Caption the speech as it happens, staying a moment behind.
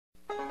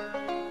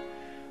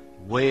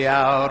Way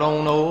out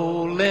on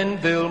old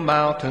Linville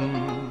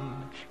Mountain,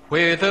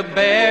 where the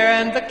bear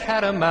and the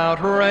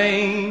catamount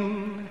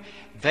reign,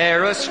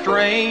 there a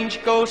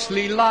strange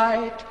ghostly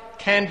light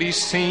can be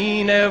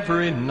seen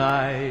every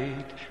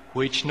night,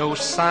 which no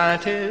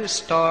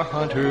scientist or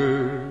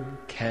hunter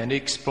can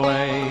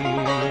explain.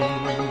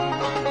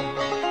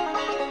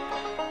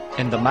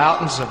 In the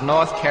mountains of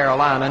North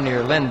Carolina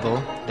near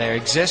Linville, there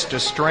exists a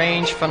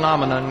strange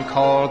phenomenon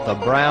called the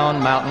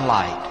Brown Mountain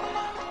Light.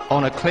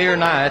 On a clear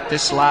night,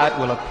 this light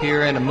will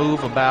appear and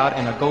move about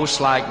in a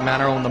ghost-like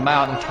manner on the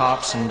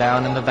mountaintops and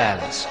down in the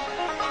valleys.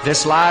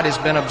 This light has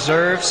been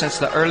observed since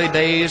the early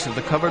days of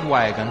the covered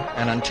wagon,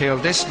 and until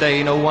this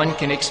day no one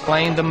can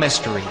explain the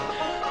mystery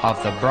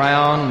of the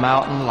Brown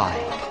Mountain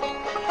Light.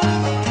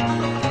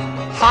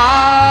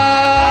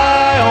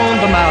 High on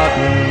the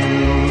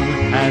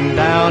mountain and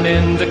down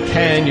in the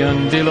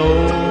canyon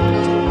below,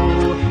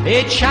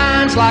 it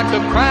shines like the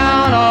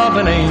crown of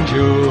an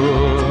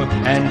angel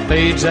and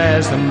fades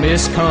as the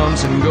mist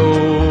comes and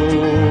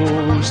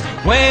goes.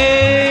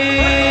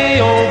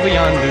 Way over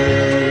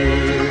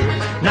yonder,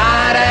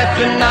 night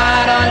after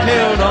night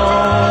until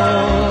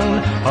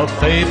dawn, a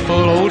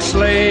faithful old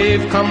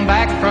slave come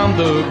back from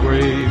the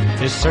grave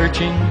is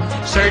searching,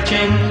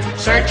 searching,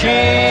 searching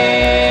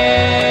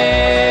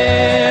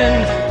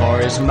for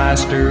his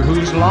master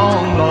who's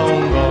long,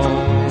 long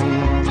gone.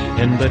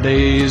 In the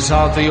days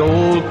of the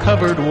old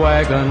covered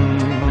wagon,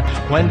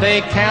 when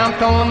they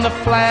camped on the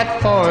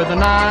flat for the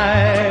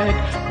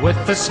night, with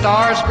the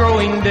stars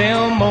growing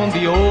dim on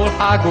the old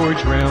high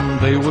gorge rim,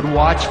 they would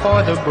watch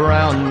for the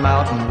Brown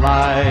Mountain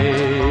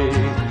Light.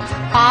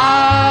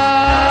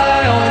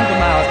 High on the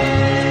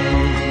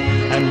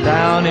mountain and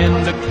down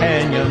in the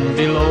canyon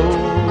below,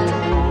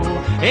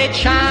 it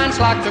shines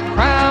like the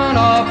crown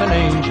of an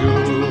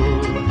angel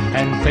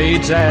and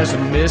fades as the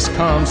mist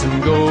comes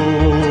and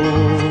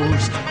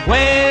goes.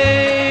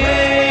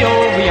 Way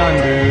over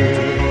yonder,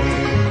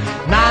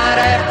 night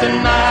after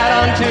night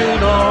until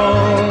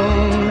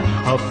dawn,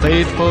 a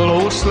faithful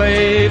old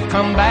slave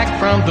come back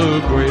from the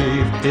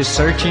grave is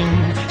searching,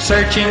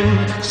 searching,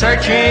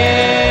 searching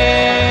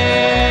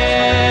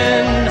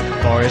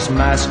for his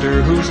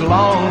master who's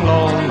long,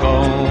 long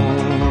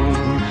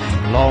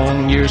gone.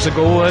 Long years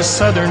ago a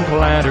southern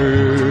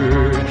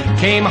planter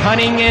came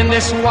hunting in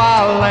this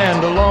wild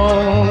land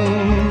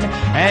alone,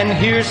 and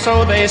here,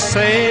 so they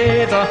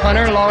say, the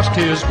hunter lost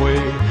his way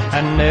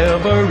and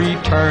never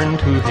returned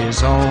to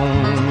his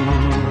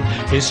own.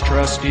 His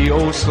trusty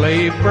old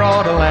slave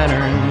brought a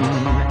lantern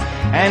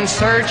and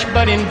searched,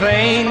 but in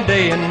vain,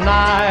 day and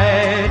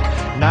night.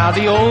 Now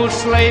the old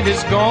slave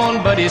is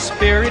gone, but his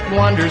spirit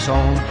wanders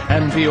on,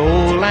 and the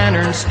old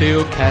lantern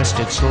still casts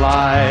its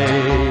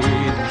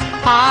light.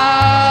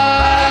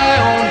 High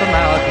on the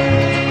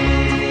mountain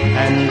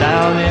and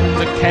down in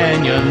the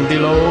canyon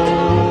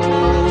below,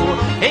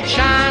 it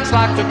shines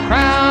like the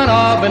crown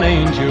of an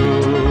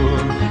angel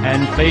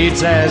and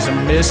fades as a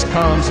mist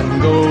comes and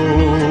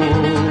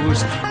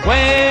goes.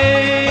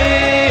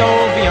 Way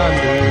over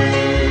yonder,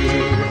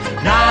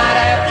 night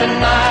after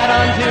night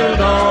until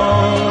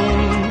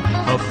dawn,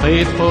 a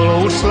faithful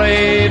old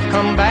slave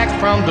come back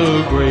from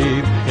the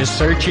grave is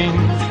searching,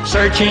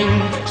 searching,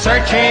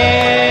 searching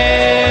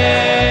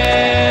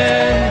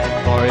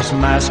for his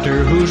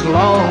master who's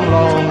long,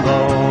 long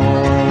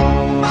gone.